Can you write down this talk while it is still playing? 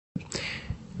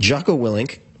Jocko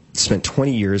Willink spent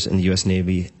 20 years in the U.S.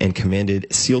 Navy and commanded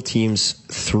SEAL Team's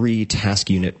 3 Task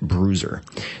Unit Bruiser,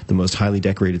 the most highly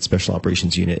decorated special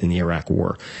operations unit in the Iraq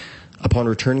War. Upon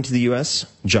returning to the U.S.,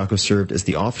 Jocko served as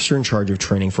the officer in charge of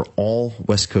training for all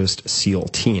West Coast SEAL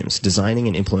teams, designing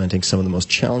and implementing some of the most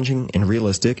challenging and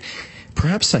realistic,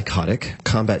 perhaps psychotic,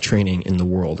 combat training in the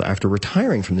world. After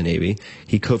retiring from the Navy,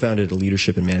 he co-founded a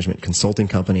leadership and management consulting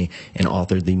company and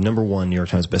authored the #1 New York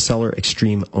Times bestseller,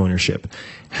 Extreme Ownership: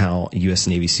 How U.S.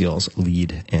 Navy SEALs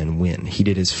Lead and Win. He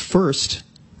did his first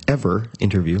ever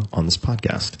interview on this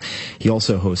podcast. He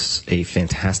also hosts a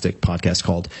fantastic podcast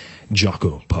called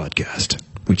Jocko Podcast,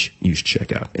 which you should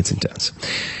check out. It's intense.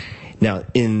 Now,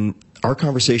 in our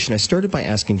conversation, I started by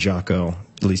asking Jocko,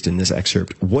 at least in this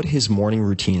excerpt, what his morning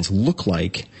routines look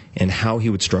like and how he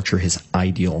would structure his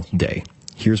ideal day.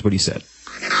 Here's what he said.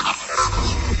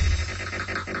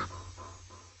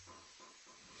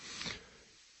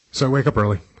 So I wake up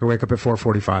early. I wake up at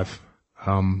 4:45.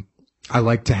 I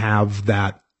like to have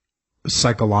that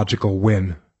psychological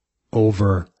win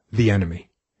over the enemy.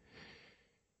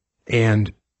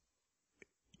 And,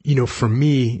 you know, for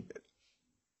me,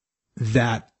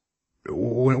 that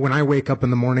when I wake up in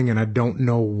the morning and I don't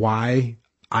know why,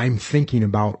 I'm thinking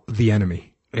about the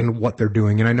enemy and what they're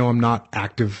doing. And I know I'm not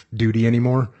active duty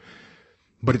anymore,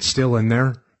 but it's still in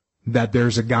there that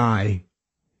there's a guy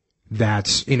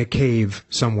that's in a cave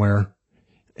somewhere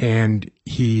and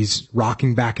he's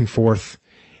rocking back and forth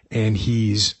and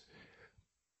he's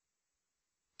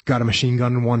got a machine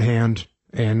gun in one hand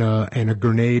and a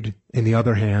grenade in the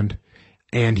other hand,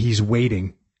 and he's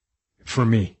waiting for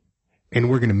me, and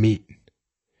we're going to meet.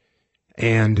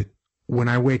 And when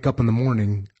I wake up in the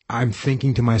morning, I'm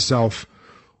thinking to myself,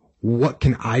 what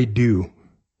can I do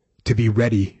to be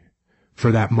ready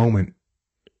for that moment,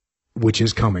 which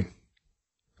is coming.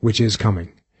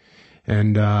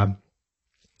 And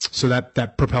so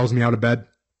that propels me out of bed.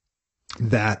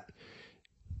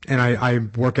 And I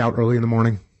work out early in the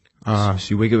morning. So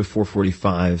you wake up at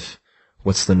 4:45.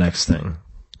 What's the next thing?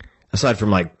 Aside from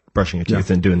like brushing your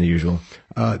teeth and doing the usual.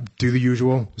 Do the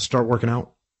usual, start working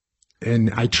out.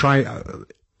 And I try,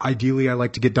 ideally I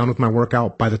like to get done with my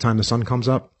workout by the time the sun comes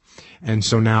up. And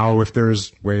so now if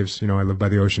there's waves, you know, I live by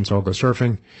the ocean, so I'll go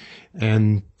surfing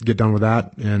and get done with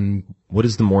that. And what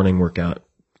is the morning workout?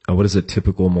 What does a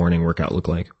typical morning workout look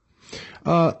like?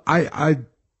 I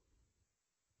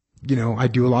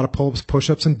do a lot of pull-ups,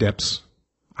 push-ups, and dips.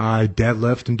 I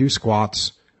deadlift and do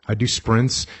squats. I do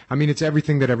sprints. I mean, it's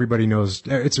everything that everybody knows.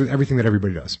 It's everything that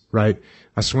everybody does, right?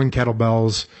 I swing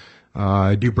kettlebells.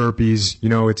 I do burpees. You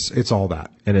know, it's all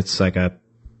that. And it's like a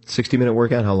 60-minute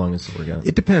workout? How long is the workout?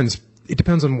 It depends. It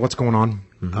depends on what's going on.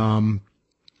 Mm-hmm.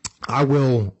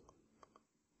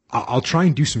 I'll try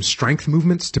and do some strength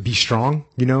movements to be strong,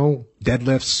 you know,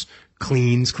 deadlifts,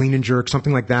 clean and jerk,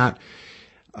 something like that,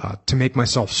 to make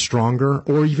myself stronger.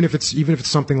 Or even if it's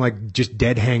something like just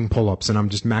dead hang pull-ups and I'm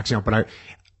just maxing out, but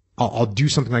I'll do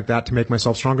something like that to make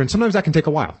myself stronger. And sometimes that can take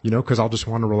a while, you know, cause I'll just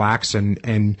want to relax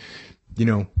and, you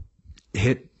know,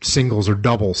 hit singles or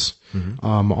doubles,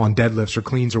 on deadlifts or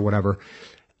cleans or whatever.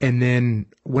 And then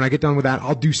when I get done with that,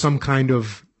 I'll do some kind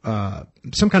of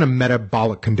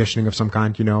metabolic conditioning of some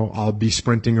kind, you know, I'll be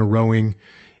sprinting or rowing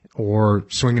or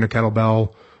swinging a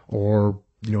kettlebell or,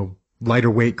 you know, lighter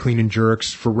weight clean and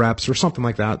jerks for reps or something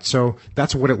like that. So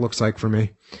that's what it looks like for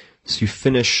me. So you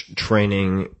finish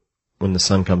training when the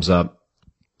sun comes up,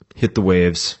 hit the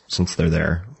waves since they're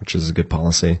there, which is a good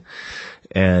policy.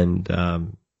 And,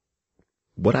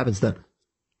 what happens then?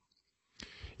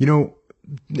 You know,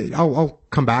 I'll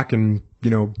come back and, you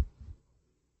know,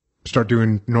 start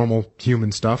doing normal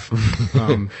human stuff.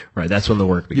 Right. That's when the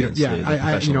work begins. Yeah.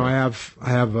 I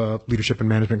have a leadership and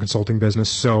management consulting business.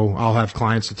 So I'll have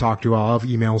clients to talk to. I'll have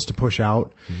emails to push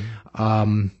out.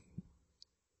 And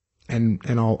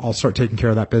I'll start taking care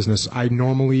of that business. I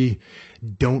normally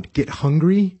don't get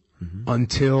hungry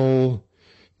until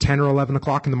 10 or 11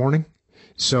 o'clock in the morning.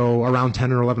 So around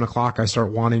 10 or 11 o'clock, I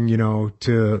start wanting, you know,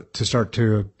 to start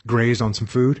to graze on some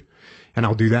food, and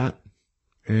I'll do that.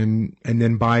 And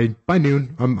then by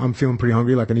noon, I'm feeling pretty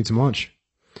hungry, like I need some lunch.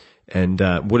 And,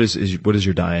 what does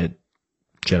your diet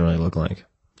generally look like?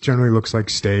 Generally looks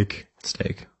like steak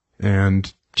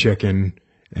and chicken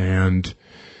and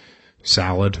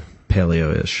salad.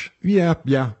 Paleo-ish. Yeah.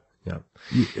 Yeah.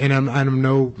 And I'm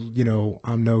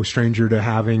no stranger to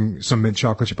having some mint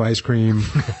chocolate chip ice cream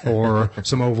or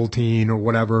some Ovaltine or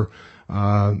whatever.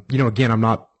 You know, again, I'm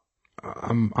not,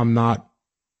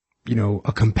 you know,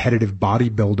 a competitive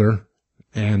bodybuilder.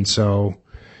 And so,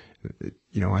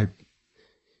 you know,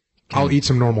 I'll eat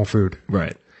some normal food.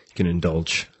 Right. You can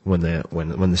indulge when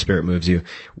the spirit moves you.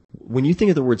 when you think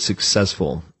of the word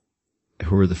successful,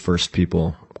 who are the first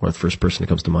people or the first person that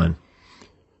comes to mind?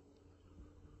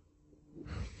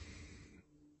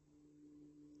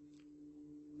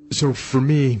 So for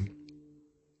me,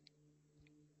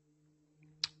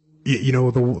 you know,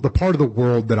 the part of the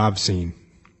world that I've seen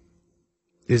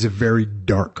is a very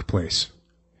dark place.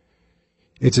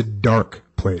 It's a dark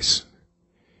place.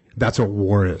 That's what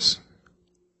war is.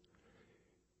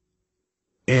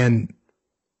 And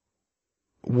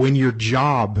when your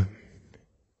job,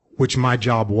 which my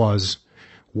job was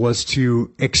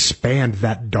to expand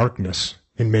that darkness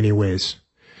in many ways.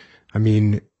 I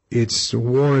mean,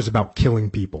 war is about killing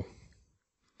people.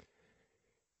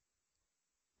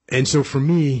 And so for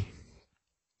me,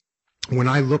 when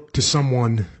I look to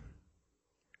someone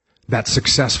that's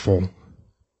successful,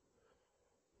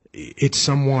 it's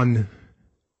someone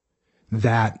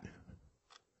that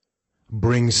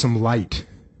brings some light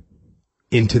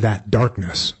into that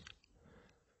darkness.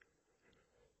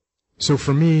 So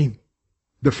for me,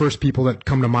 the first people that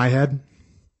come to my head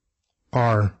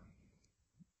are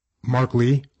Mark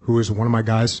Lee, who is one of my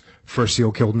guys, first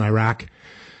SEAL killed in Iraq.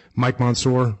 Mike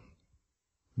Mansour,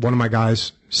 one of my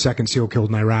guys, second SEAL killed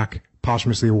in Iraq,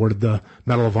 posthumously awarded the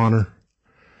Medal of Honor.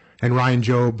 And Ryan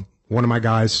Jobe, one of my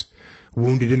guys,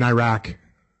 wounded in Iraq,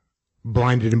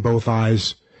 blinded in both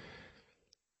eyes,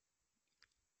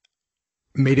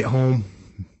 made it home,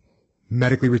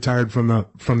 medically retired from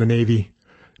the Navy,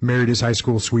 married his high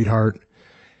school sweetheart,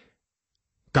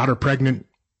 got her pregnant,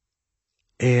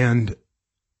 and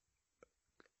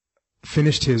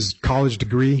finished his college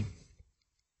degree.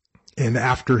 And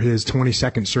after his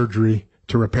 22nd surgery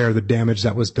to repair the damage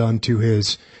that was done to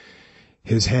his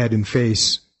head and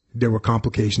face, there were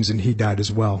complications and he died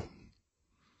as well.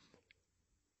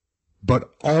 But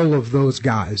all of those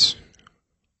guys,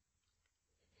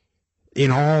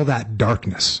 in all that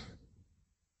darkness,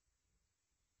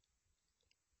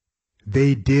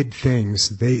 they did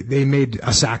things, they made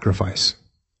a sacrifice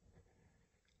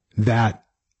that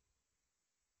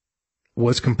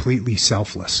was completely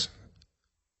selfless.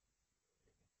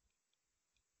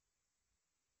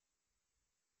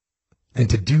 And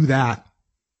to do that,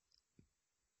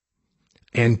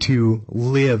 and to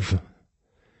live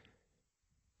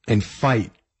and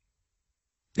fight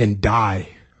and die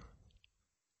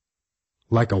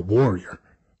like a warrior,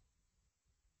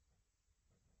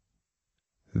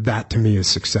 that to me is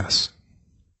success.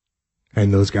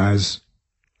 And those guys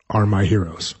are my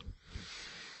heroes.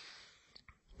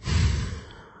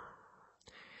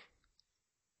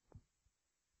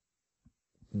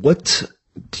 What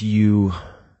do you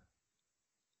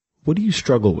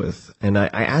struggle with? And I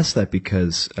ask that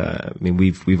because, I mean,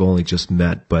 we've only just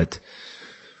met, but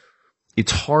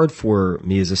it's hard for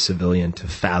me as a civilian to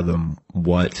fathom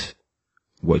what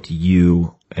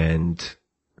you and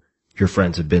your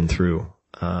friends have been through.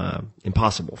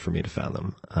 Impossible for me to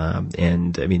fathom.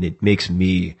 And I mean, it makes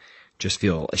me just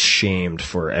feel ashamed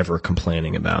for ever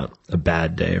complaining about a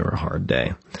bad day or a hard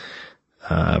day,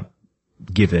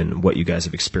 given what you guys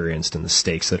have experienced and the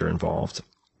stakes that are involved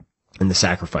and the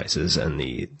sacrifices and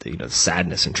the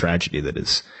sadness and tragedy that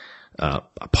is a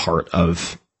part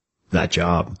of that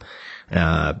job.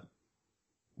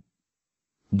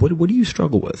 What do you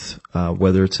struggle with,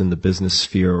 whether it's in the business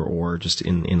sphere or just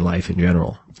in life in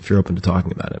general, if you're open to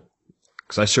talking about it?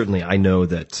 Because I know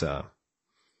that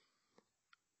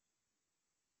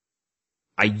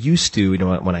I used to,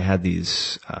 when I had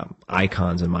these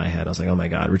icons in my head, I was like, oh my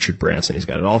God, Richard Branson, he's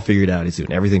got it all figured out. He's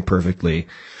doing everything perfectly.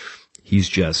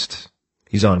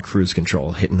 He's on cruise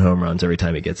control, hitting home runs every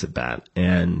time he gets at bat.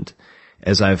 And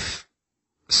as I've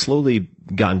slowly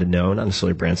gotten to know, not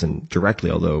necessarily Branson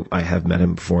directly, although I have met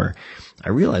him before, I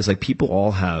realized like people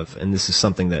all have, and this is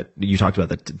something that you talked about,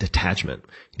 the detachment.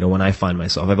 When I find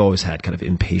myself, I've always had kind of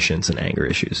impatience and anger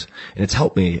issues, and it's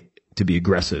helped me to be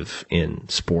aggressive in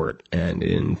sport and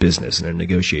in business and in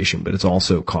negotiation, but it's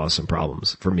also caused some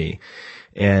problems for me.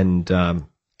 And,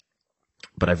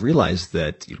 but I've realized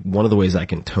that one of the ways I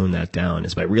can tone that down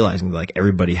is by realizing that like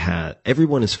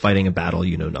everyone is fighting a battle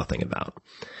you know nothing about,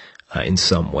 in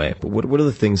some way. But what are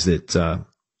the things that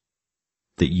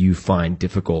that you find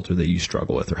difficult or that you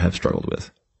struggle with or have struggled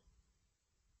with?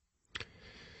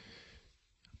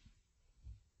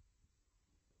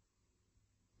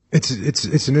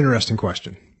 It's an interesting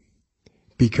question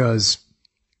because,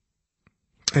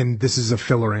 and this is a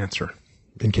filler answer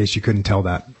in case you couldn't tell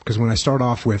that, because when I start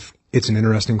off with it's an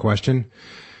interesting question,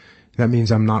 that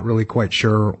means I'm not really quite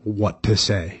sure what to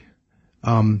say.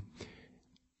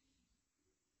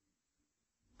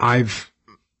 I've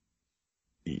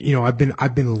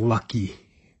been lucky.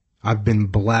 I've been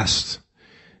blessed.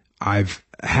 I've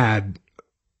had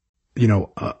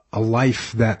a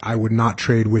life that I would not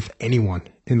trade with anyone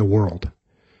in the world.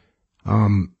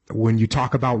 When you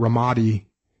talk about Ramadi,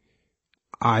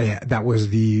 that was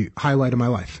the highlight of my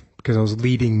life, because I was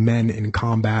leading men in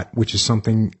combat, which was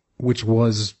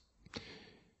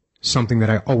something that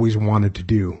I always wanted to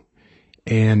do,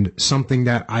 and something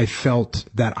that I felt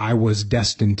that I was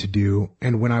destined to do.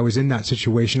 And when I was in that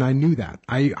situation, I knew that.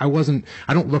 I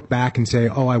don't look back and say,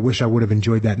 oh, I wish I would have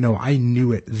enjoyed that. No, I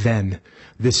knew it then.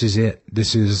 This is it.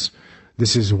 This is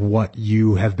what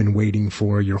you have been waiting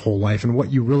for your whole life, and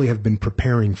what you really have been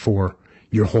preparing for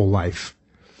your whole life.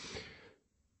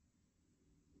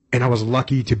 And I was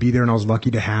lucky to be there, and I was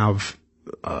lucky to have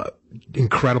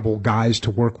incredible guys to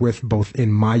work with, both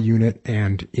in my unit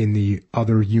and in the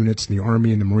other units in the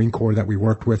Army and the Marine Corps that we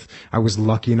worked with. I was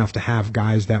lucky enough to have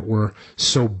guys that were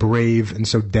so brave and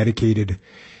so dedicated.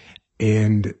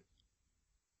 And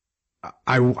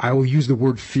I will use the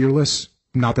word fearless,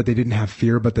 not that they didn't have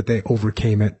fear, but that they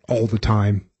overcame it all the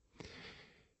time.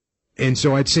 And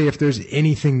so I'd say if there's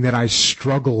anything that I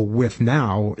struggle with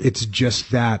now, it's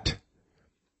just that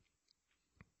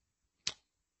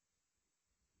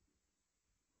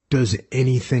does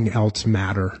anything else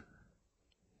matter?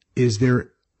 Is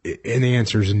there, and the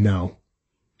answer is no.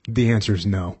 The answer is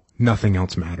no. Nothing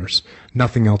else matters.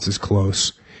 Nothing else is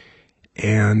close.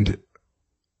 And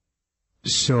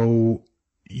so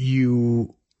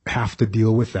you have to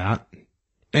deal with that.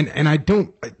 And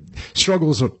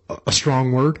struggle is a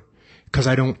strong word, because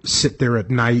I don't sit there at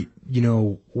night,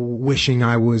 wishing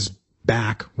I was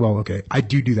back. Well, okay, I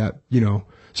do that,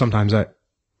 sometimes I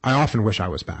often wish I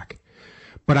was back.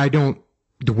 But I don't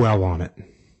dwell on it,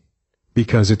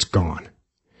 because it's gone.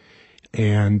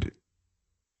 And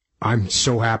I'm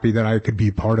so happy that I could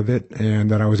be part of it, and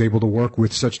that I was able to work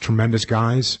with such tremendous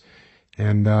guys.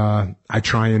 And I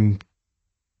try and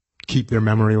keep their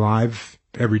memory alive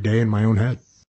every day in my own head.